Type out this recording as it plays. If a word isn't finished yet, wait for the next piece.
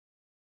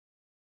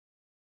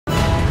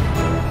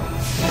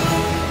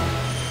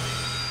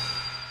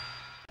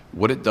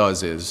What it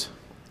does is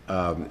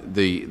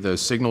the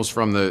signals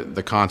from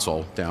the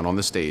console down on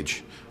the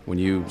stage, when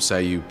you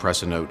say you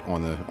press a note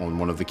on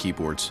one of the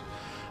keyboards,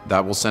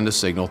 that will send a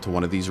signal to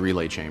one of these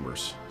relay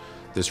chambers.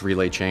 This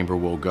relay chamber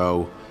will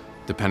go,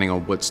 depending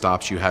on what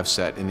stops you have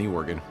set in the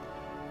organ,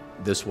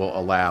 this will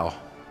allow,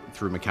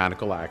 through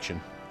mechanical action,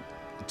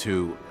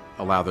 to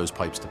allow those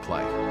pipes to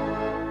play.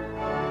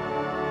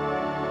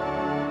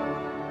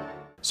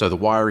 So the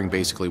wiring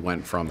basically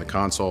went from the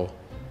console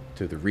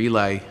to the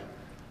relay,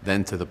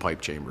 then to the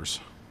pipe chambers.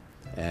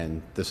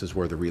 And this is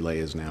where the relay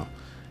is now.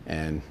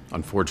 And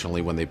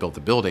unfortunately, when they built the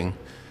building,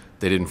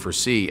 they didn't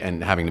foresee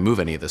and having to move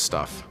any of this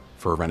stuff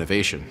for a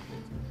renovation.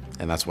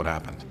 And that's what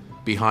happened.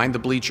 Behind the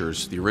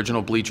bleachers, the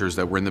original bleachers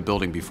that were in the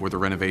building before the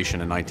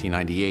renovation in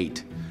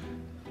 1998,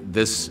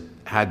 this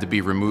had to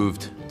be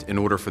removed in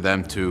order for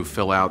them to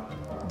fill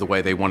out the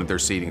way they wanted their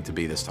seating to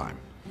be this time.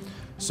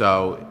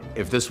 So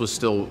if this was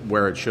still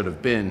where it should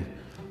have been,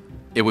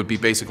 it would be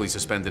basically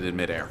suspended in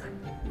midair.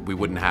 We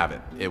wouldn't have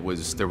it.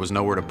 There was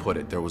nowhere to put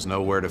it. There was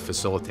nowhere to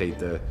facilitate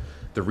the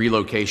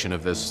relocation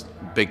of this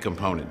big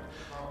component.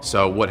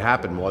 So what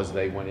happened was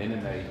they went in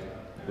and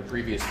the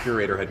previous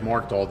curator had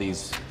marked all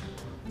these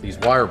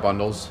wire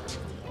bundles.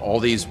 All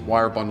these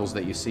wire bundles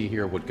that you see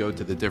here would go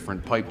to the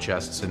different pipe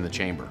chests in the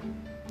chamber.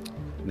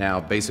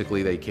 Now,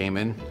 basically, they came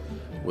in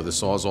with a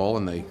Sawzall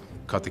and they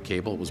cut the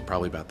cable. It was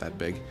probably about that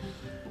big.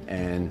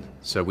 And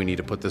so we need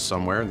to put this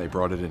somewhere, and they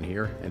brought it in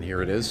here, and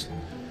here it is.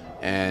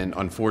 And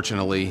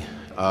unfortunately,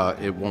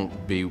 it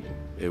won't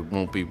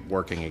be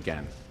working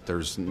again.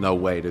 There's no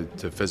way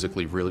to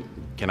physically really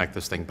connect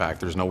this thing back.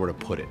 There's nowhere to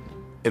put it.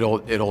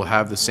 It'll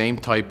have the same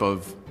type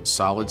of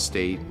solid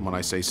state. When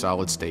I say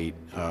solid state,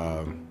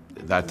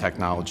 that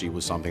technology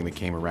was something that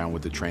came around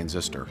with the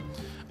transistor.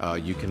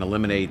 You can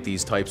eliminate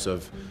these types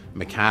of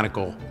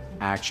mechanical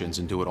actions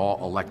and do it all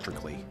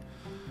electrically.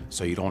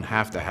 So you don't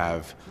have to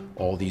have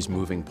all these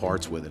moving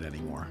parts with it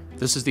anymore.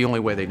 This is the only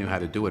way they knew how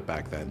to do it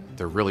back then.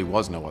 There really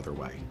was no other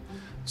way.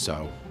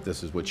 So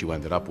this is what you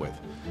ended up with.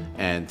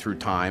 And through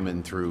time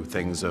and through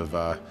things of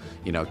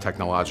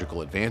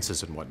technological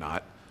advances and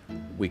whatnot,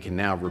 we can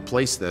now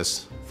replace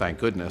this, thank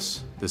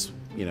goodness. This,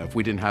 if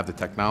we didn't have the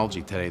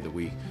technology today that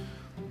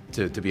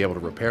to be able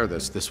to repair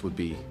this, it would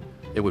be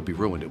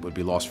ruined, it would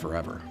be lost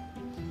forever.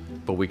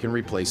 But we can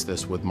replace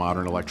this with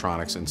modern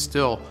electronics and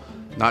still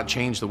not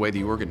change the way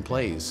the organ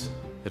plays.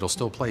 It'll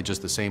still play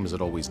just the same as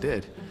it always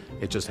did.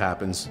 It just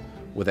happens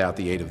without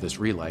the aid of this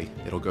relay.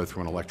 It'll go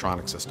through an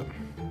electronic system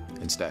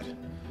instead.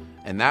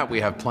 And that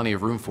we have plenty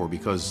of room for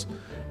because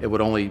it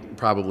would only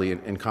probably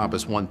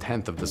encompass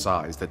 1/10 of the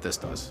size that this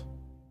does.